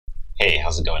Hey,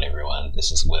 how's it going, everyone?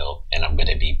 This is Will, and I'm going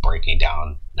to be breaking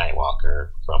down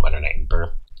Nightwalker from Under Night and Birth.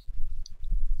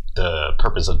 The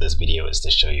purpose of this video is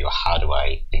to show you how do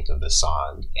I think of the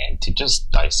song and to just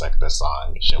dissect the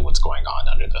song, show what's going on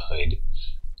under the hood.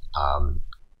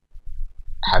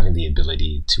 Having the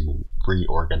ability to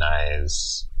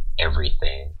reorganize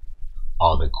everything,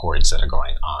 all the chords that are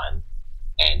going on,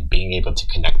 and being able to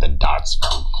connect the dots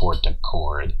from chord to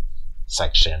chord,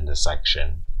 section to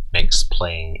section, makes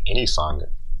playing any song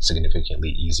significantly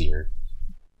easier.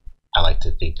 I like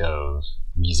to think of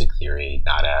music theory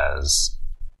not as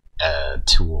a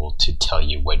tool to tell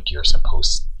you what you're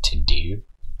supposed to do,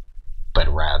 but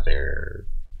rather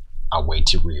a way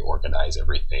to reorganize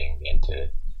everything and to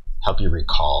help you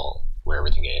recall where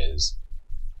everything is.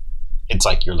 It's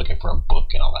like you're looking for a book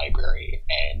in a library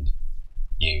and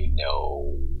you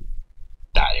know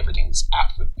that everything's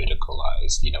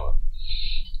alphabeticalized.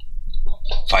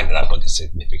 Finding that book is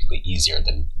significantly easier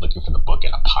than looking for the book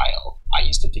in a pile. I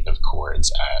used to think of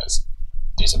chords as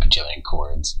there's a bajillion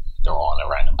chords, they're all in a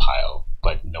random pile,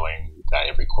 but knowing that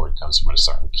every chord comes from a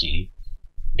certain key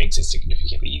makes it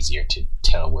significantly easier to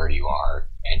tell where you are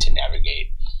and to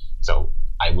navigate. So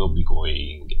I will be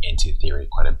going into theory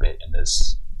quite a bit in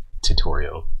this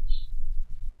tutorial.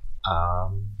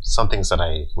 Some things that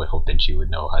I would hope that you would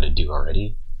know how to do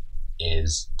already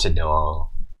is to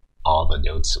know all the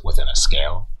notes within a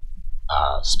scale.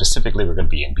 Specifically, we're going to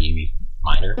be in B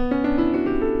minor,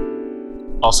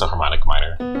 also harmonic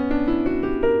minor,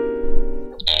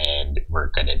 and we're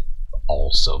going to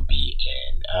also be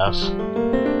in F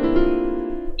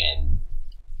and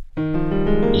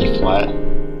E flat,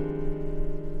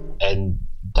 and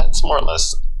that's more or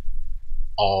less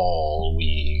all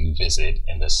we visit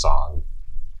in this song.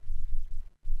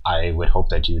 I would hope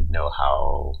that you'd know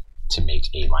how to make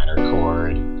a minor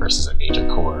chord versus a major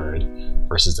chord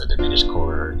versus a diminished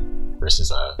chord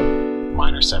versus a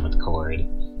minor seventh chord.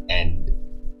 And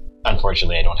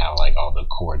unfortunately, I don't have like all the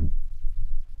chord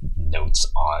notes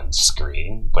on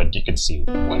screen, but you can see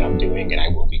what I'm doing, and I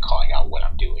will be calling out what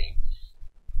I'm doing.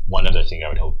 One other thing I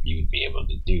would hope you'd be able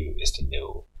to do is to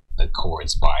know the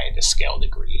chords by the scale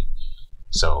degree.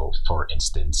 So for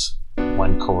instance,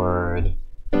 1 chord,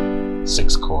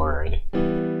 6 chord,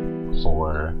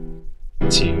 4,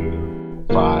 2,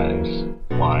 5,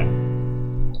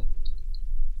 1,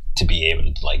 to be able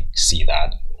to like see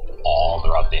that all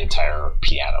throughout the entire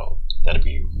piano. That'd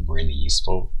be really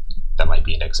useful. That might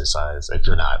be an exercise if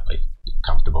you're not like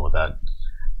comfortable with that.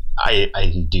 I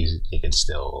do think it's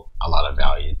still a lot of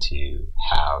value to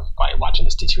have by watching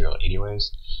this tutorial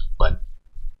anyways, but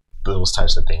those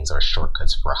types of things are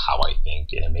shortcuts for how I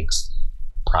think, and it makes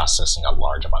processing a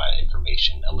large amount of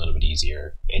information a little bit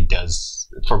easier. It does,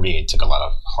 for me, it took a lot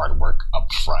of hard work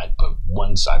up front, but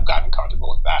once I've gotten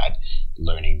comfortable with that,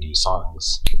 learning new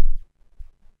songs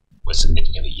was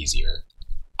significantly easier.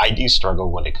 I do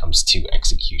struggle when it comes to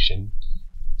execution,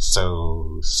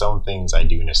 so some things I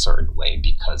do in a certain way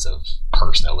because of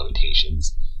personal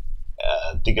limitations.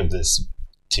 Think of this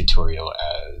tutorial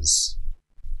as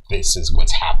this is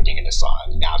what's happening in the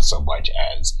song, not so much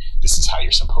as this is how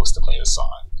you're supposed to play the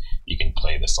song. You can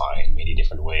play the song in many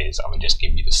different ways. I'm gonna just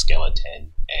give you the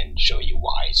skeleton and show you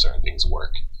why certain things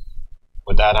work.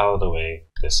 With that out of the way,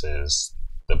 this is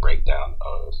the breakdown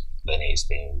of Linne's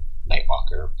theme,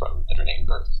 Nightwalker from Under Night and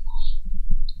Birth.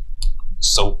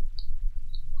 So,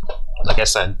 like I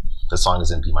said, the song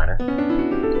is in B minor,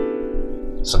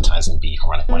 sometimes in B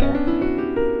harmonic minor,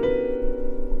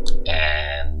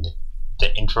 and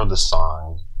the intro of the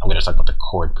song, I'm going to talk about the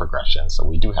chord progression. So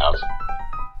we do have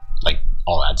like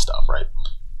all that stuff, right?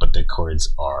 But the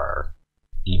chords are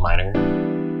E minor,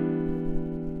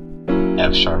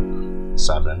 F sharp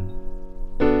 7,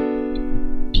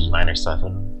 B minor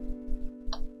 7,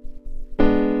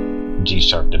 G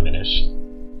sharp diminished.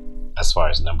 As far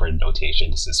as number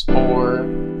notation, this is 4,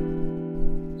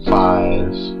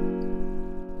 5,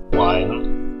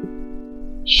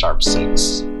 1, sharp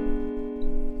 6,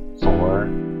 4,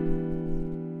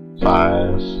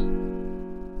 5,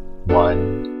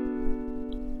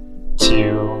 1,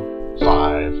 2,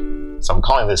 5. So I'm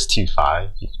calling this 2, 5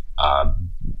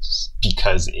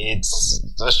 because it's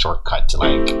a shortcut to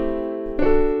like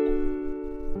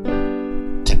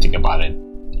to think about it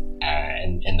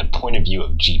and in the point of view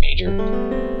of G major.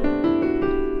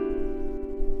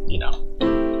 You know,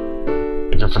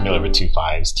 if you're familiar with 2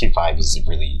 5s, 2 5 is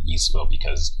really useful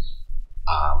because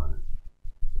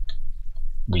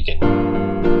we can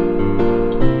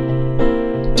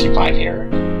 2 5 here,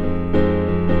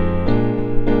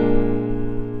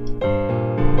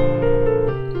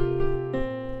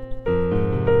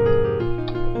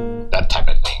 that type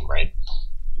of thing, right?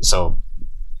 So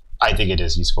I think it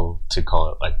is useful to call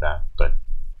it like that, but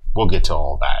we'll get to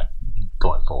all that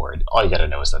going forward. All you gotta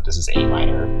know is that this is A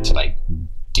minor to like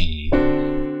D,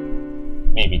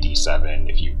 maybe D7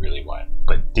 if you really want,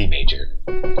 but D major.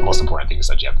 The most important thing is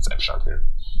that you have this F sharp here.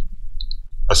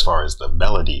 As far as the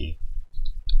melody,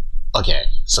 okay,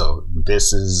 so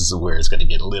this is where it's gonna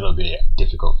get a little bit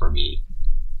difficult for me.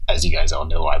 As you guys all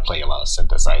know, I play a lot of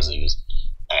synthesizers,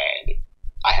 and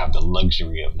I have the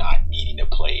luxury of not needing to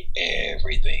play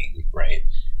everything, right?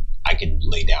 I can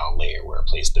lay down a layer where it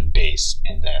plays the bass,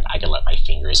 and then I can let my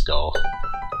fingers go.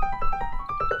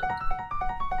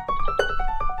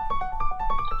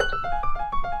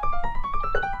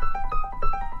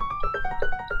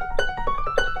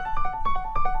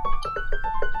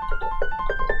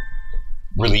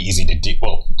 Really easy to do,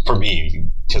 well, for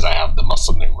me, because I have the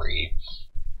muscle memory,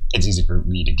 it's easy for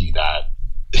me to do that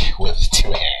with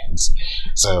two hands.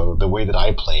 So the way that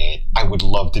I play it, I would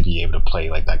love to be able to play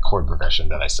like that chord progression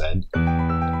that I said.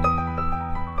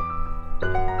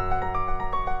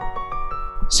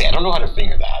 See, I don't know how to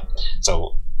finger that.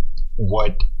 So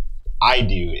what I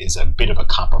do is a bit of a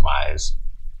compromise.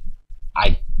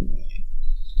 I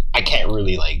can't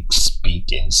really like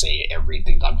speak and say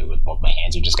everything that I'm doing with both my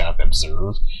hands. You just gotta have to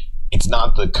observe. It's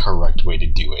not the correct way to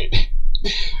do it.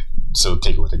 So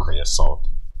take it with a grain of salt.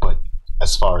 But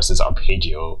as far as this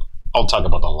arpeggio, I'll talk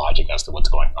about the logic as to what's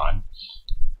going on.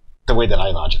 The way that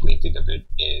I logically think of it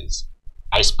is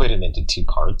I split it into two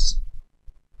parts.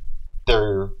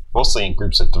 They're mostly in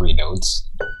groups of 3 notes.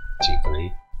 2,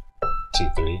 3, 2,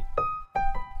 3.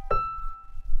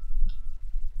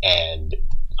 And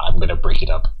I'm gonna break it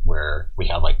up where we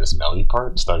have like this melody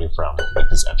part starting from like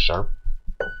this F sharp.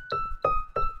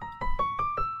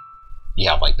 You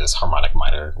have like this harmonic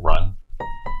minor run.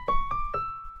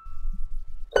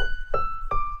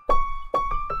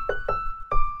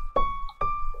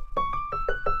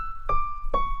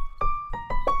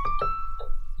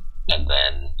 And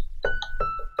then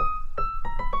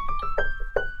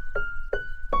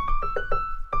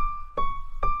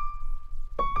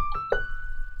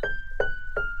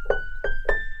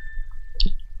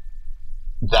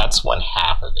that's one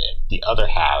half of it. The other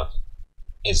half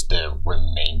is the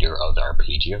remainder of the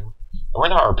arpeggio. And we're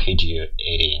not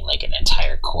arpeggiating like an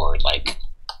entire chord, like.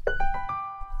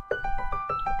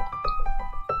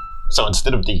 So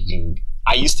instead of thinking,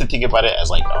 I used to think about it as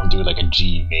like I'll do like a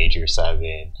G major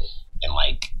 7, and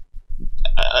like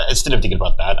instead of thinking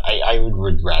about that, I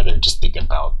would rather just think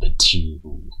about the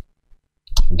 2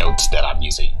 notes that I'm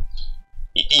using.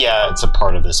 Yeah, it's a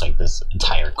part of this like this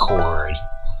entire chord,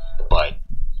 but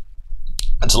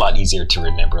it's a lot easier to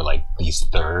remember like these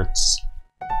thirds.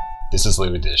 This is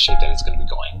literally the shape that it's going to be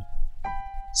going.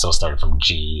 So starting from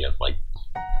G of like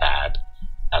that,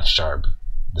 F sharp,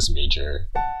 this major,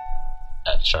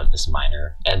 F sharp, this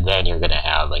minor, and then you're going to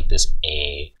have like this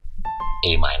A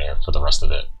minor for the rest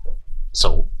of it.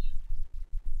 So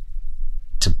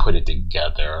to put it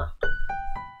together,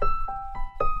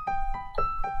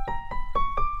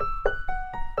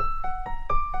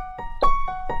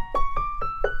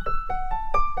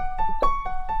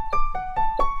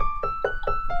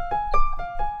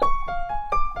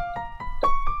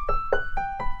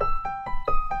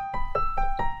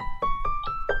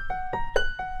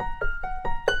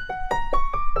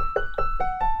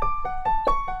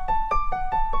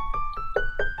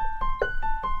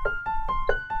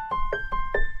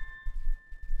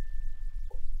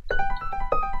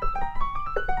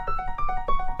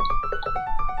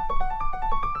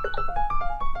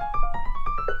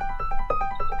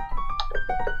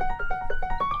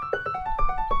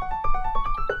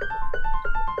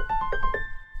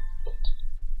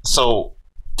 so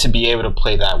to be able to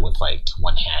play that with like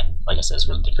one hand, like I said, is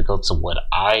really difficult. So what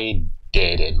I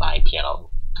did in my piano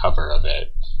cover of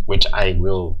it, which I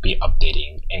will be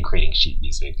updating and creating sheet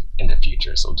music in the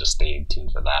future, so just stay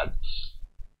tuned for that,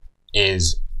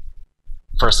 is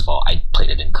first of all, I played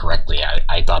it incorrectly.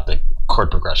 I thought the chord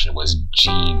progression was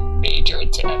G major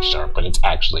to F sharp, but it's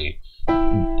actually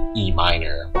E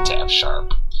minor to F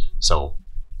sharp. So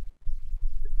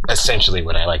essentially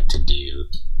what I like to do,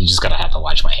 you just gotta have to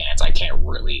watch my hands. I can't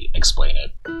really explain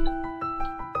it.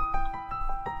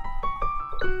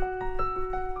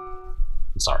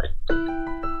 Sorry.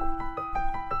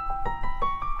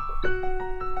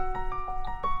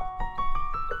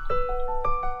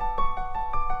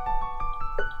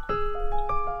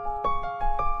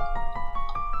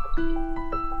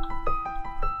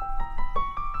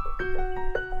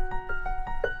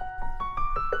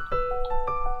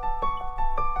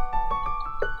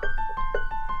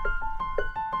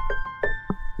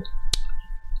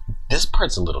 This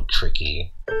part's a little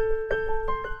tricky.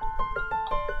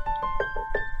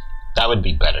 would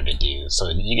be better to do. So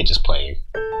you could just play.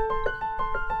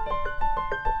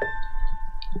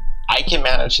 I can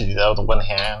manage to do that with one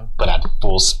hand, but at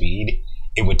full speed,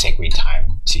 it would take me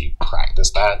time to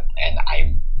practice that, and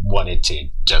I wanted to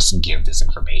just give this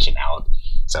information out,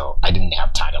 so I didn't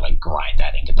have time to like grind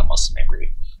that and get the muscle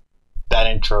memory. That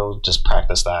intro, just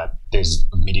practice that. There's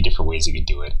many different ways you could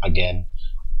do it. Again,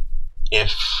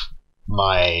 if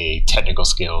my technical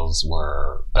skills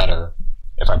were better,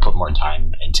 if I put more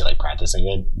time into like practicing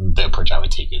it, the approach I would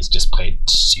take is just play it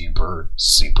super,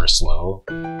 super slow.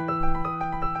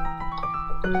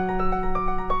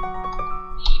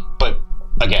 But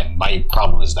again, my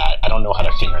problem is that I don't know how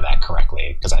to finger that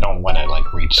correctly, because I don't want to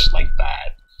like reach like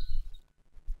that,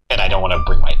 and I don't want to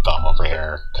bring my thumb over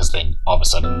here, because then all of a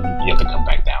sudden you have to come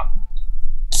back down.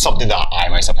 Something that I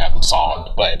myself haven't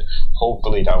solved, but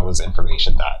hopefully that was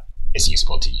information that is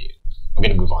useful to you. I'm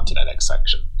going to move on to the next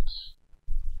section.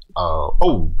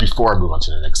 Before I move on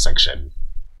to the next section,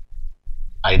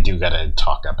 I do gotta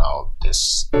talk about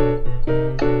this.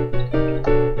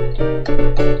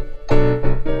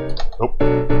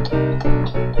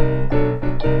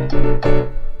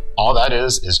 All that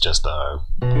is just a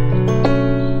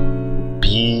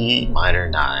B minor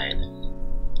 9.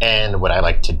 And what I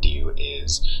like to do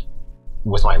is,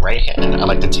 with my right hand, I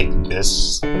like to take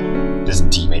this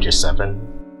D major 7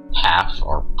 half,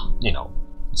 or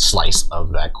slice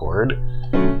of that chord,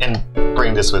 and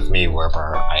bring this with me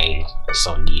wherever I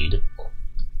so need,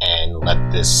 and let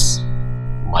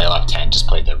my left hand just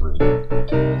play the root.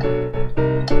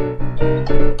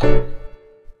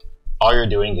 All you're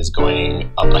doing is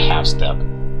going up a half step.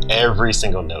 Every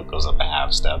single note goes up a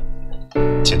half step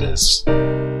to this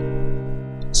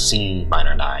C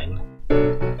minor 9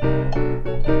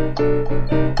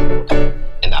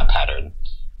 in that pattern.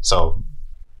 So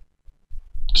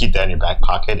keep that in your back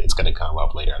pocket. It's going to come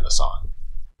up later in the song.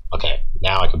 Okay,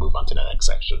 now I can move on to the next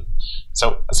section.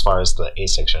 So as far as the A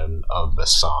section of the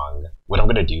song, what I'm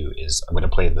going to do is I'm going to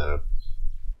play the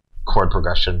chord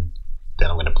progression,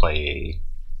 then I'm going to play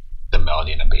the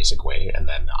melody in a basic way, and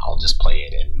then I'll just play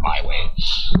it in my way.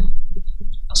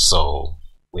 So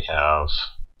we have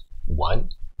 1,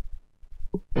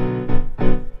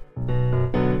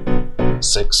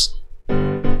 6,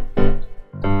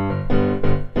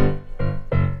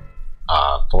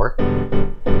 4,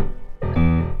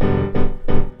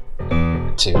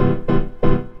 2,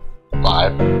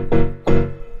 5,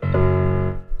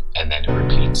 and then it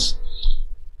repeats.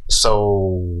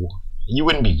 So you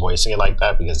wouldn't be voicing it like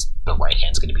that, because the right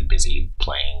hand's going to be busy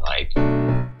playing. Like,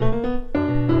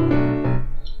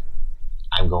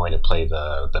 I'm going to play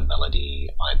the melody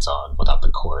on its own without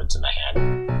the chords in the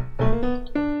hand.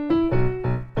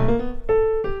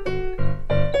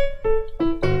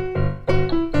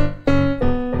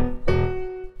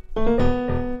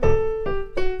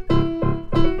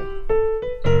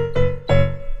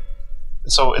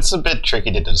 So it's a bit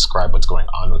tricky to describe what's going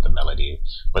on with the melody,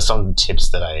 but some tips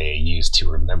that I use to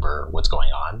remember what's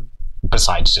going on,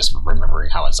 besides just remembering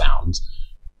how it sounds,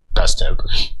 best tip,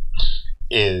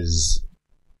 is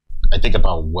I think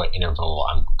about what interval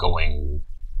I'm going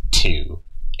to,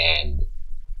 and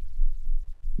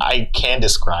I can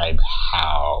describe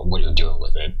what you're doing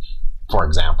with it. For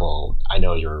example, I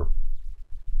know you're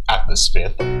at this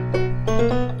 5th,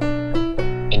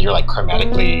 and you're like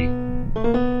chromatically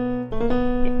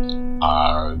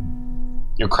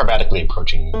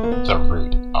approaching the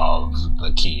root of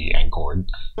the key and chord,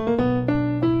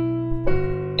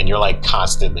 and you're like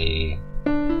constantly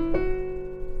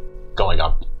going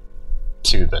up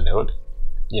to the note,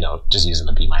 just using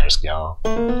the B minor scale,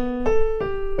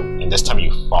 and this time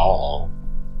you fall,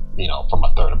 from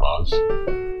a third above,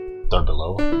 third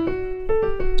below,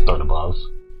 third above,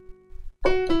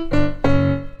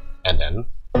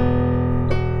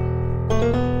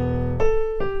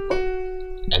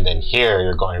 and then here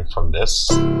you're going from this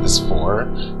 4,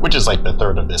 which is like the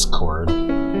third of this chord,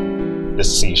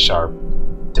 this C sharp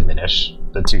diminish,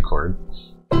 the 2 chord.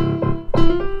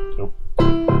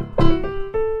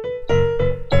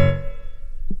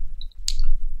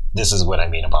 This is what I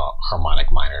mean about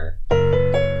harmonic minor.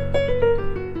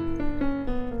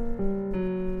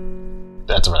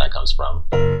 That's where that comes from.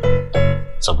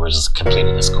 So we're just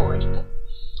completing this chord.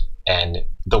 And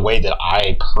the way that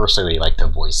I personally like to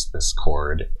voice this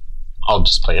chord, I'll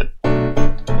just play it.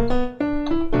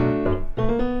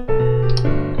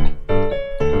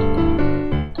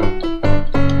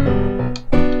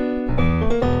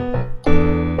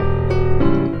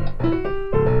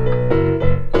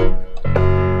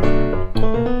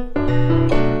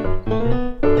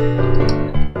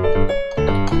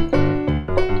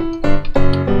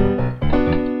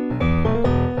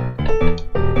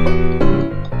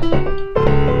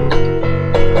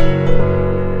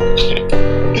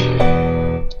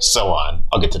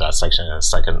 section in a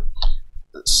second.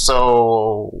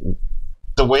 So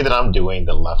the way that I'm doing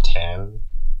the left hand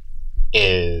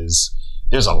is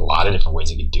there's a lot of different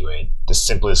ways you can do it. The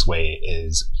simplest way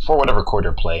is for whatever chord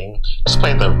you're playing, just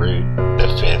play the root, the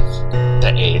fifth,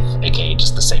 the eighth, aka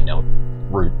just the same note,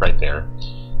 root right there.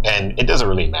 And it doesn't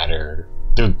really matter.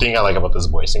 The thing I like about this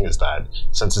voicing is that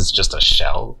since it's just a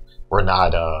shell, we're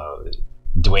not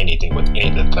doing anything with any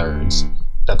of the thirds.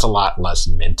 That's a lot less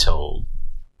mental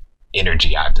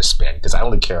energy I have to spend because I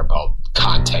only care about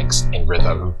context and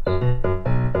rhythm.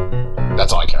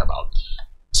 That's all I care about.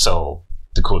 So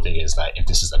the cool thing is that if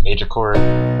this is a major chord,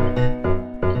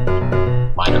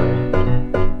 minor,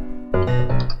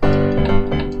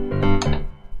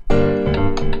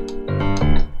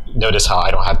 notice how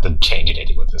I don't have to change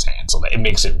anything with this hand, so that it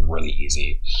makes it really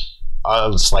easy.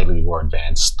 Slightly more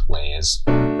advanced ways.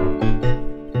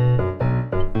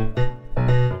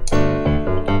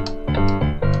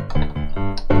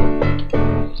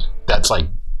 That's like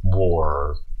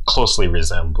more closely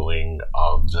resembling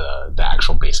of the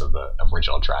actual bass of the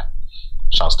original track.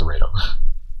 Shouts to Rado.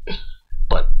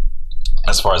 But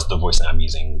as far as the voicing I'm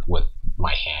using with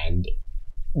my hand,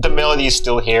 the melody is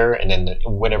still here, and then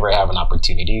whenever I have an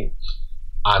opportunity,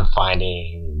 I'm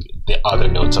finding the other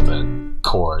notes of the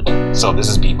chord. So this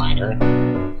is B minor.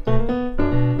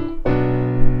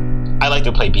 I like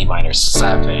to play B minor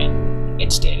 7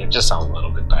 instead. It just sounds a little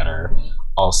bit better.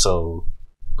 Also,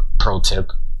 pro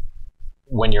tip,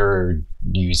 when you're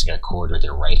using a chord with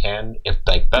your right hand, if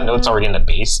like that note's already in the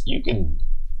bass, you can,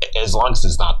 as long as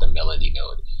it's not the melody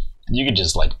note, you can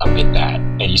just like omit that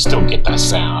and you still get that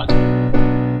sound.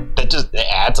 That just, it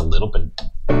adds a little bit,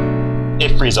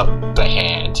 it frees up the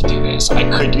hand to do this. I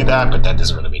could do that, but that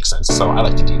doesn't really make sense, so I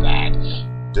like to do that.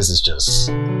 This is just,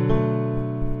 and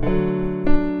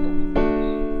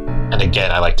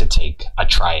again, I like to take a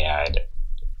triad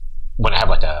when I have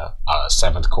like a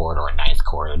 7th chord or a 9th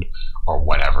chord or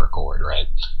whatever chord, right?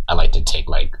 I like to take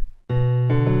like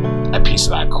a piece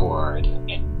of that chord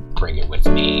and bring it with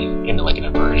me into like an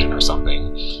inversion or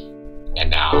something.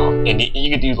 And now, and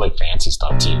you can do like fancy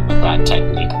stuff too with that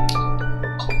technique.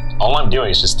 All I'm doing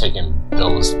is just taking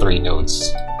those 3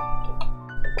 notes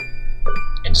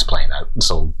and just playing that.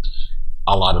 So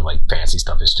a lot of like fancy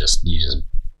stuff is just, you just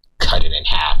cut it in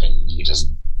half and you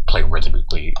just play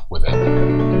rhythmically with it.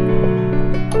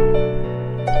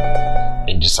 And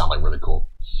you just sound like really cool.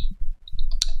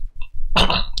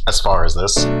 As far as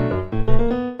this,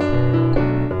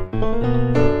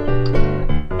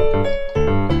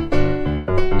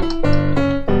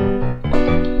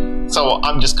 so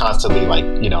I'm just constantly like,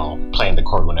 you know, playing the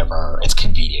chord whenever it's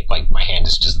convenient. Like my hand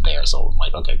is just there, so I'm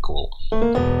like, okay, cool.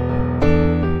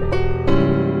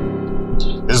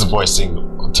 This voicing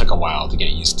took a while to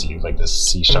get used to, like this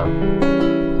C sharp.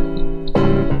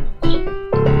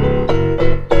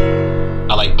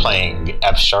 I like playing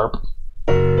F sharp,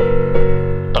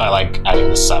 but I like adding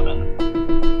the 7.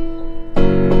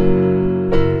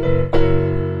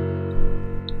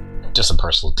 Just a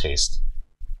personal taste.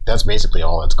 That's basically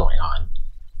all that's going on.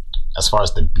 As far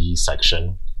as the B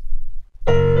section,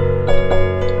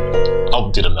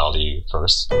 I'll do the melody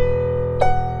first.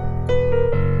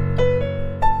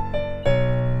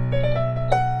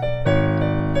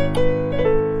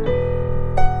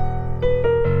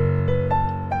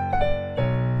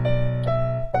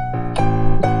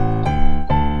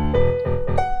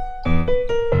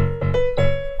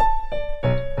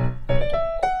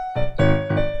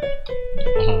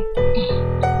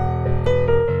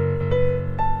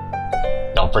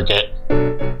 Don't forget,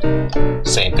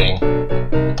 same thing,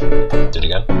 do it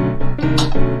again.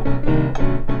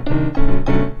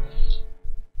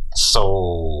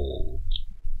 So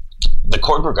the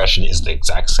chord progression is the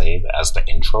exact same as the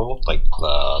intro, like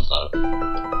the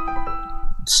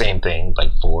same thing,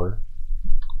 like 4,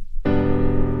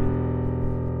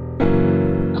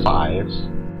 5,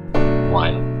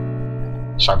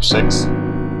 1, sharp 6,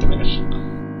 diminish,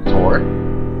 4,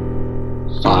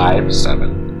 5,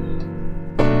 7,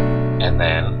 and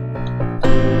then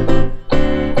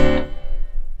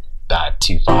that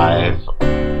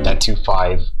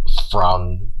 2-5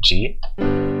 from G,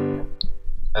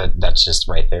 that's just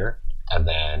right there, and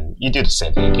then you do the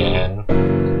same thing again,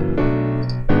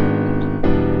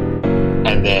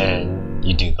 and then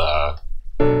you do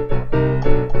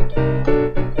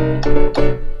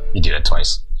it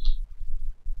twice.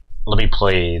 Let me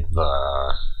play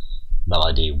the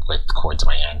melody with chords in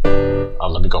my hand.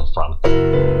 Let me go from.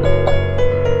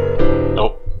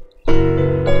 Nope.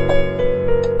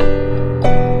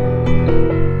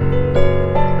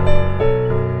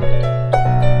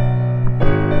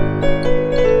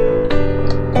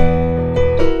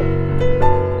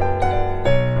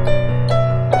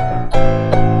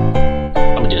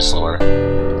 slower.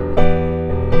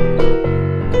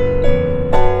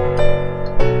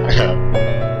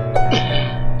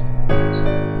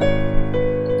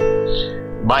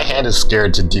 My hand is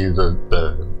scared to do the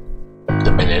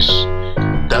diminish.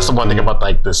 That's the one thing about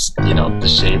like this, you know, the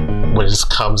shape. When it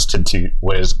comes to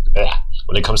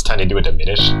when it comes time to do a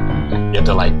diminish, you have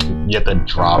to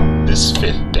drop this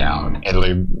fifth down, and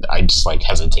like, I just like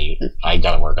hesitate. I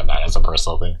gotta work on that as a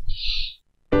personal thing.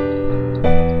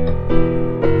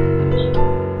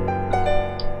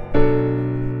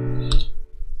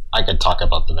 I could talk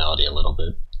about the melody a little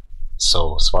bit.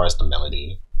 So as far as the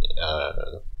melody,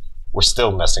 we're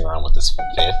still messing around with this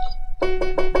fifth,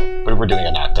 but we're doing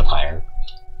an octave higher.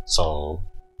 So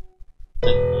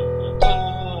this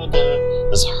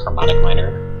is harmonic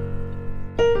minor.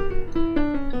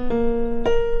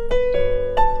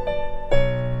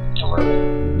 And we're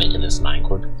making this 9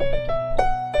 chord.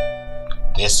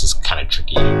 This is kind of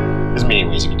tricky. There's many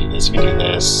ways you can do this. You can do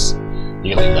this,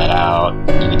 you can leave that out,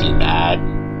 you can do that.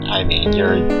 I mean,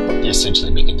 you're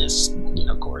essentially making this, you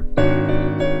know, chord.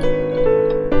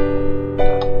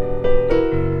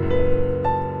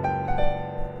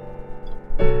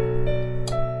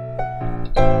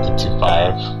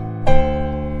 2-5.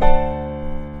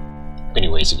 Many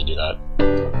ways you can do that.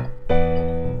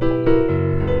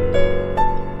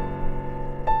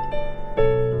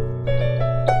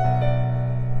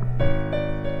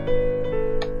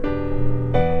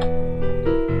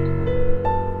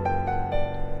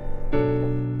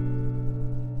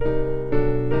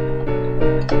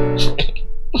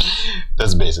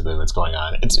 That's basically what's going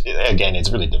on. It's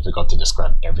really difficult to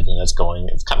describe everything that's going.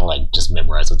 It's kind of like just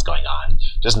memorize what's going on.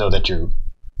 Just know that you're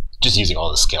just using all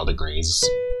the scale degrees.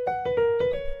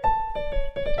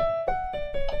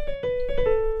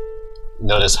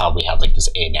 Notice how we have like this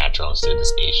A natural instead of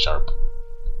this A sharp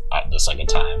the second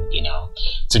time, you know?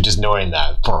 So just knowing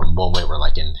that for a moment we're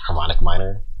like in harmonic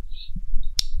minor,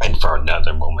 and for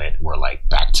another moment we're like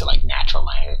back to like natural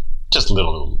minor. Just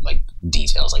little like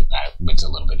details like that makes it a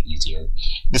little bit easier.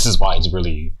 This is why it's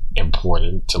really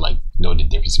important to like know the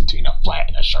difference between a flat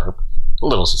and a sharp. A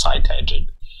little side tangent.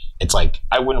 It's like,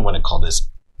 I wouldn't want to call this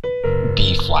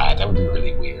B flat. That would be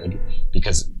really weird,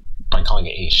 because by calling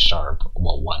it A sharp,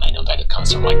 well, 1, I know that it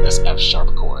comes from like this F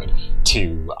sharp chord.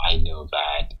 2, I know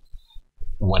that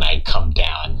when I come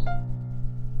down,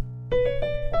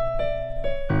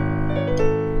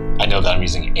 I know that I'm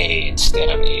using A instead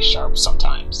of A sharp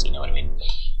sometimes, you know what I mean?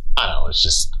 I don't know, it's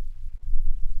just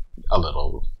a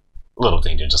little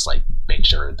thing to just like make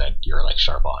sure that you're like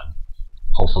sharp on.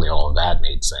 Hopefully all of that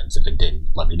made sense. If it didn't,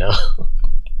 let me know.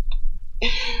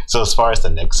 So as far as the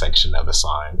next section of the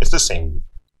song, it's the same,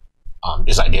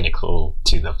 it's identical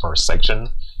to the first section.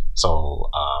 So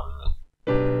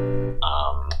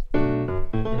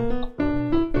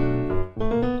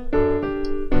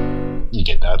you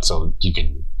get that, so you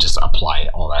can just apply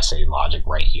all that same logic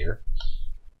right here.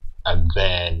 And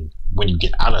then when you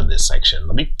get out of this section,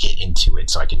 let me get into it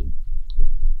so I can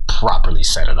properly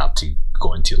set it up to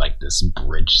go into like this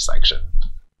bridge section.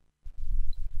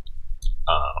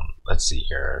 Let's see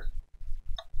here.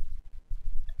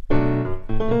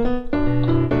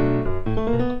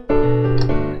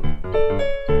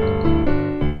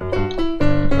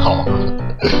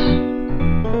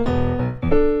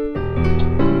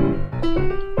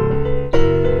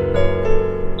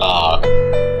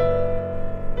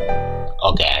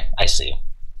 Okay, I see.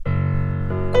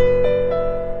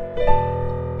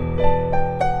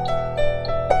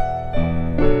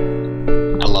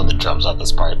 I love the drums on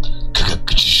this part.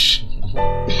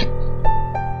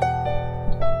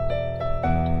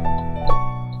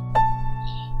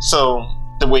 So,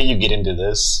 the way you get into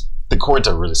this, the chords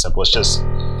are really simple. It's just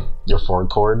your 4th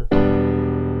chord.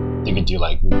 You can do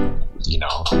like, you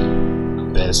know,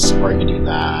 this, or you can do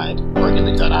that, or you can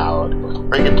leave that out,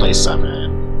 or you can play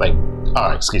 7, like,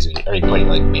 oh, excuse me, or you play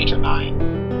like major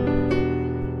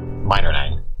 9, minor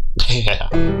 9. Yeah.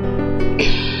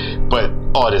 But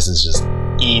all this is just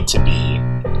E to B,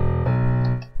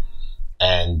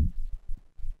 and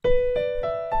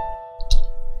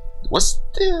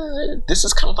this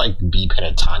is kind of like B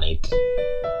pentatonic,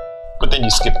 but then you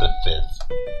skip the 5th.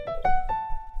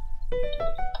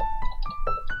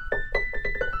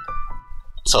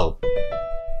 So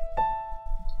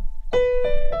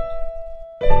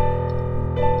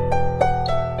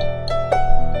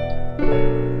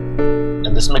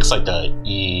and this makes like a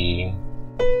E.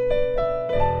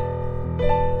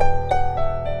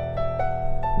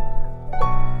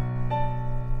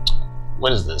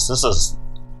 What is this? This is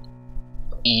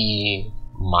E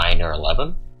minor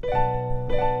 11.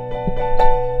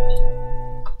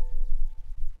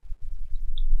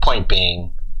 Point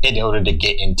being, in order to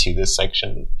get into this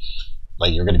section,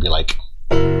 like you're gonna be like,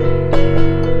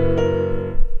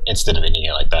 instead of ending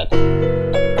it like that.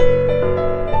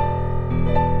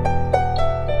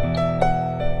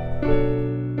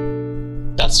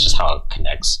 That's just how it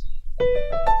connects.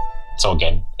 So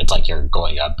again, it's like you're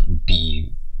going up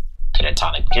B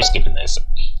pentatonic, but you're skipping this.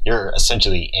 You're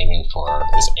essentially aiming for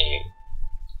this A,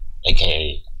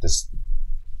 aka this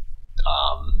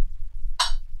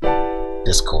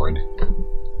this chord.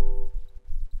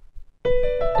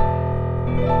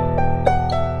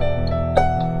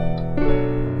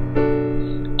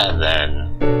 And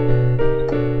then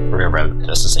remember,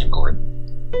 that's the same chord.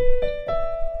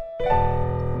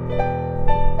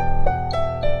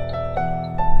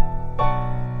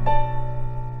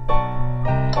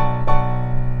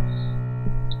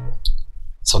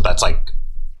 So that's like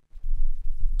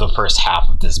the first half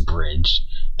of this bridge.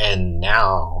 And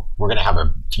now we're going to have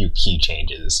a few key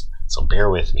changes. So bear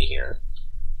with me here.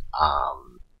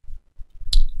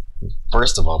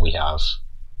 First of all, we have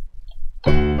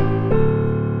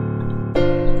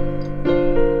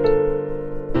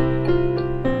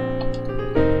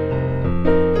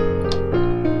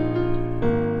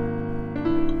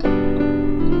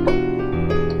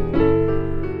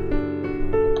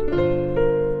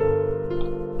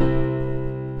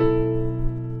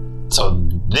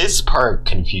this part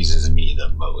confuses me the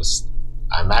most.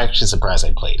 I'm actually surprised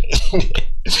I played it.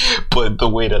 But the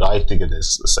way that I think of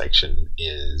this section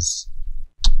is,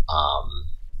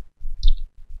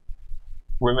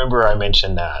 remember I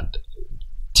mentioned that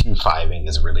 2/5ing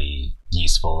is really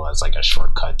useful as like a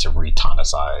shortcut to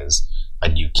retonicize a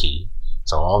new key.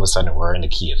 So all of a sudden we're in the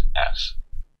key of F.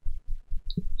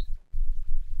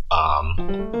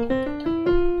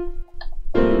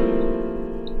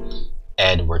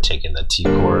 And we're taking the 2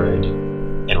 chord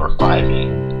and we're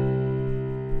 5ing.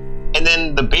 And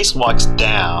then the bass walks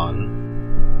down,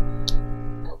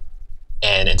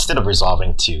 and instead of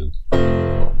resolving to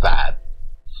that,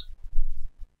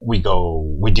 we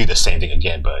do the same thing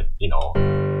again, but you know,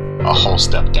 a whole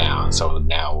step down. So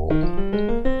now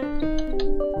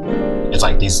it's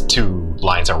like these two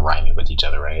lines are rhyming with each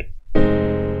other, right?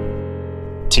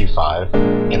 2/5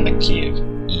 in the key of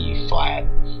E flat,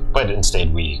 but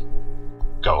instead we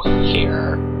go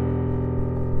here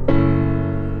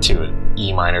to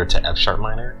E minor to F sharp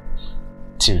minor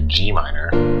to G minor.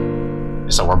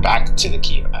 So we're back to the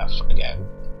key of F again.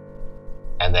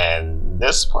 And then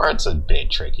this part's a bit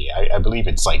tricky. I believe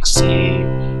it's like C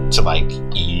to like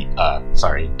B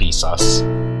sus.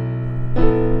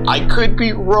 I could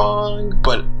be wrong,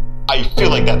 but I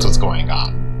feel like that's what's going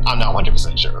on. I'm not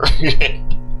 100% sure.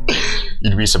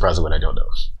 You'd be surprised at what I don't know.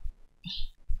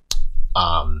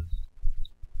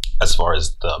 As far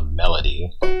as the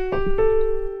melody,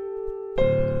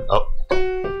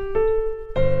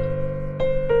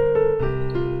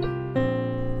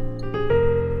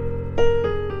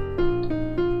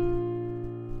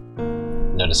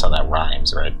 notice how that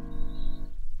rhymes, right?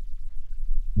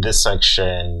 This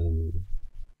section,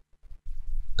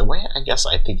 the way I guess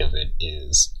I think of it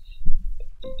is,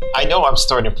 I know I'm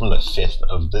starting from the 5th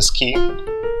of this key,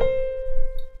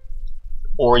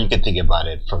 or you could think about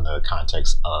it from the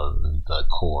context of the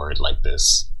chord like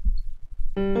this.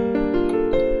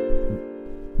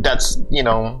 That's, you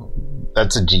know,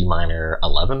 that's a G minor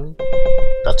 11.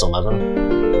 That's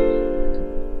 11.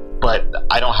 But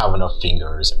I don't have enough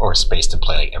fingers or space to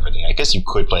play like everything. I guess you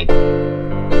could play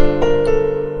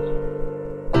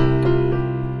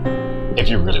if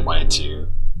you really wanted to.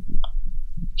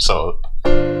 So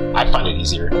I find it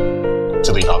easier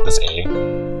to leave out this A.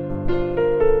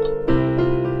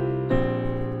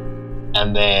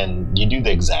 And then you do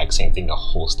the exact same thing a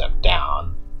whole step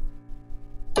down.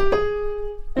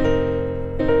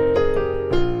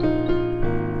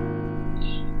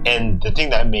 And the thing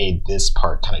that made this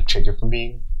part kind of tricky for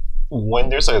me, when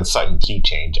there's a sudden key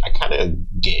change, I kind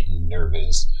of get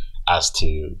nervous as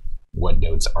to what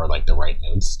notes are like the right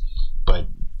notes. But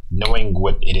knowing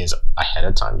what it is ahead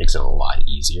of time makes it a lot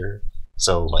easier.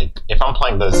 So like if I'm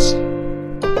playing this,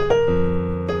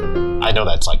 I know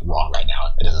that's like wrong right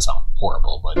now. It doesn't sound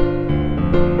horrible, but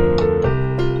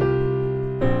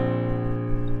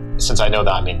since I know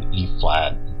that I'm in E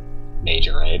flat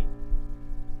major, right?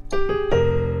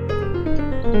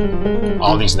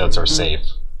 All these notes are safe,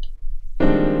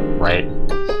 right?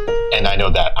 And I know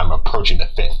that I'm approaching the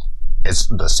 5th. It's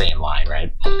the same line,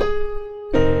 right?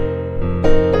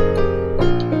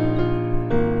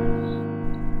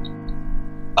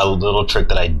 A little trick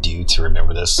that I do to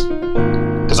remember this,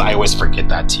 because I always forget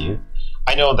that too.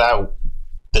 I know that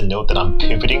the note that I'm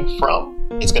pivoting from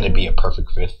is going to be a perfect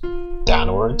 5th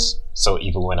downwards. So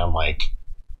even when I'm like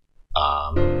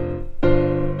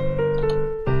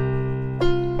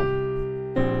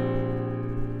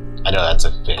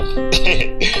that's a fifth.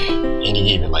 And you can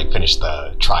even like finish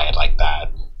the triad like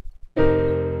that.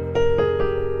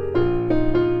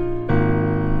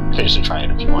 Finish the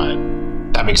triad if you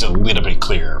want. That makes it a little bit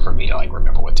clearer for me to like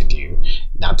remember what to do.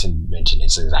 Not to mention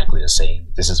it's exactly the same.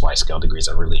 This is why scale degrees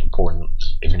are really important.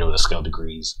 If you know the scale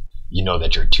degrees, you know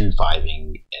that you're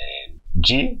 2/5ing in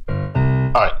G.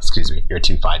 Excuse me, you're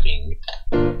 2/5ing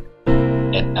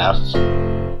in F,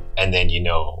 and then you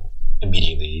know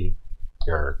immediately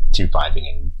you're 2/5ing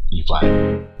in E flat.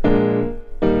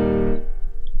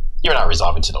 You're not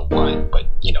resolving to the 1, but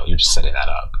you know, you're just setting that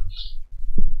up.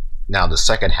 Now the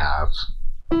second half,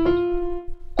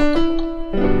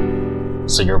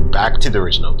 so you're back to the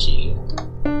original key.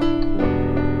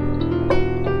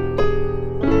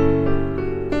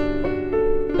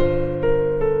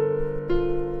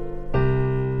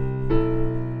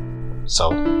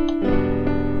 So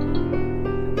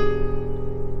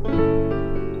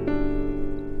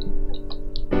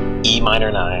E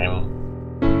minor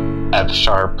 9, F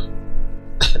sharp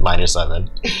minor 7.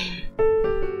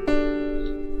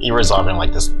 You're resolving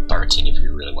like this 13 if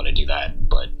you really want to do that,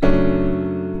 but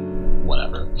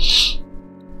whatever.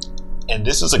 And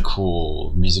this is a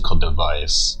cool musical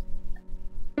device.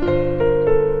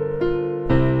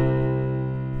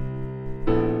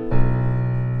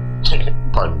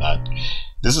 Pardon that.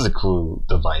 This is a cool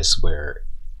device where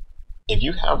if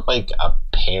you have like a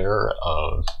pair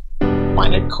of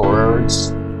minor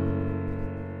chords,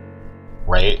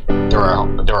 right?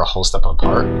 They're a whole step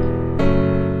apart.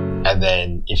 And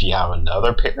then if you have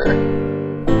another pair,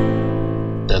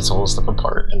 that's a whole step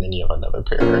apart, and then you have another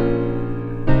pair,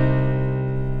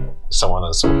 so on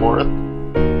and so forth.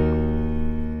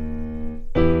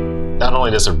 Not only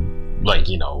does it, like,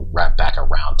 you know, wrap back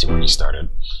around to where you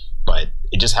started, but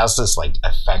it just has this like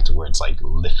effect where it's like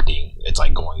lifting. It's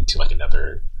like going to like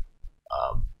another.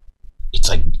 It's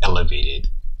like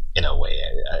elevated in a way,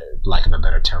 lack of a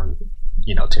better term,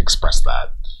 you know, to express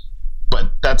that.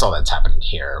 But that's all that's happening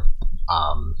here.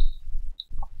 And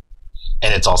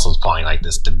it's also following like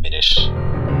this diminished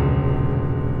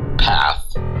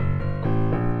path.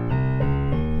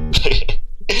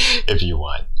 If you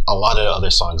want. A lot of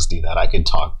other songs do that. I could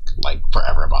talk like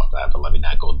forever about that, but let me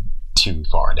not go too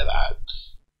far into that.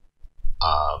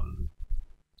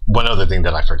 One other thing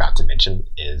that I forgot to mention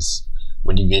is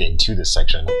when you get into this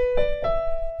section,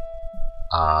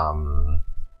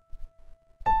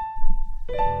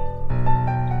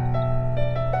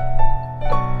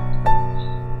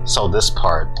 so this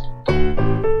part,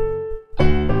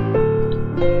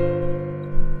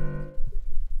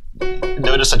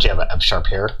 notice that you have an F sharp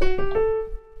here.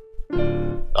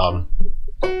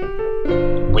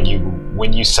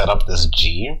 When you set up this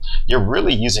G, you're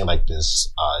really using like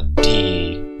this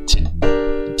D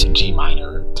to G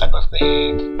minor type of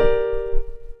thing.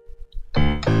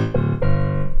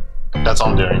 That's all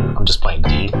I'm doing. I'm just playing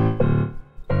D.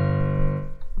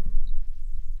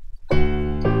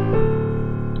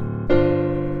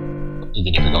 You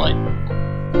can even go like,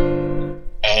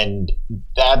 and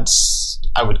that's,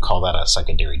 I would call that a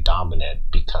secondary dominant,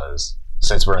 because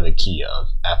since we're in the key of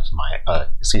F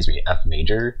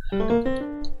major,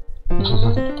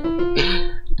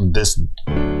 this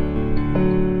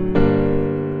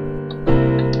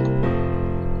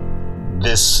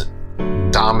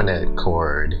dominant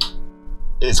chord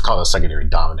is called a secondary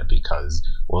dominant because,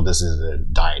 well, this is a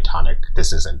diatonic.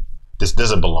 This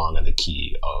doesn't belong in the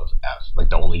key of F. Like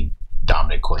the only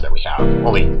dominant chord that we have,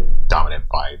 only dominant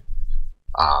by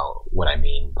what I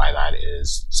mean by that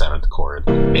is 7th chord,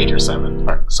 major 7th,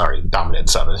 or sorry, dominant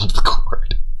 7th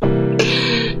chord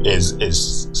is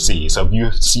C. So if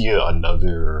you see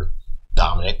another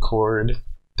dominant chord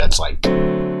that's like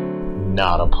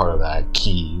not a part of that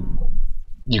key,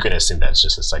 you can assume that's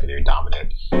just a secondary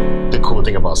dominant. The cool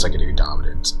thing about secondary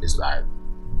dominants is that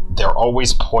they're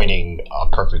always pointing a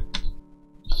perfect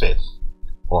 5th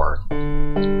or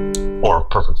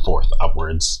perfect 4th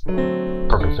upwards,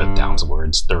 perfect 5th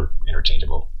downwards. They're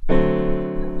interchangeable.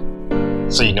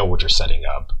 So you know what you're setting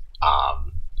up.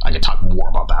 I could talk more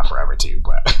about that forever too,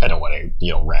 but I don't want to,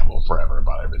 you know, ramble forever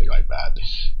about everything like that.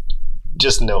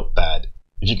 Just note that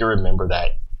if you can remember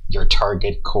that your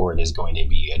target chord is going to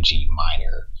be a G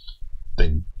minor,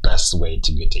 the best way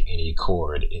to get to any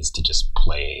chord is to just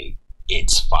play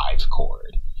its 5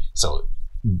 chord. So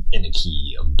in the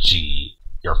key of G,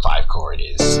 your 5 chord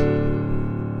is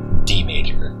D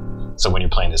major. So when you're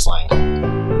playing this line,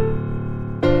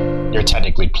 you're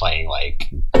technically playing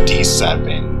like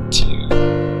D7 to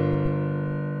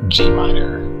G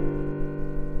minor.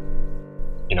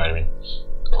 You know what I mean?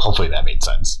 Hopefully that made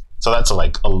sense. So that's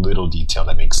like a little detail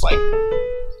that makes like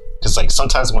Because like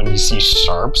sometimes when you see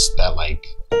sharps that like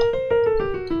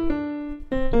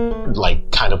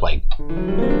kind of like,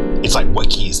 it's like,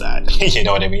 what key is that? You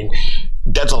know what I mean?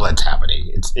 That's all that's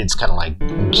happening. It's kind of like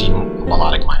G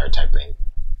melodic minor type thing.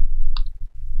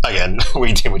 Again,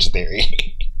 way too much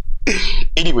theory.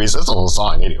 Anyways, that's the whole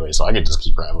song anyway, so I can just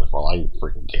keep rambling for all I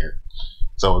freaking care.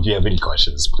 So if you have any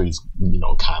questions, please, you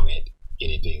know, comment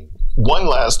anything. One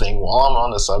last thing while I'm on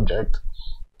the subject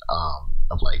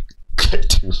of like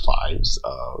 2/5s,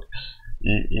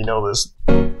 you know this.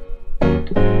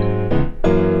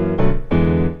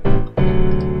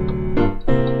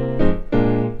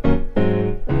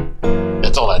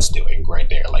 That's all that's doing right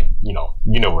there. Like, you know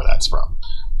where that's from.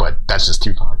 But that's just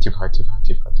 2/5, 2/5, 2/5,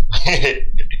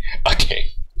 2/5. Okay.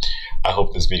 I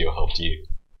hope this video helped you.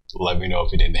 Let me know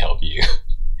if it didn't help you.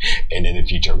 And in the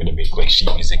future, I'm going to make like sheet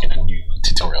music in a new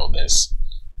tutorial of this.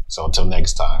 So until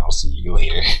next time, I'll see you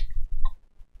later.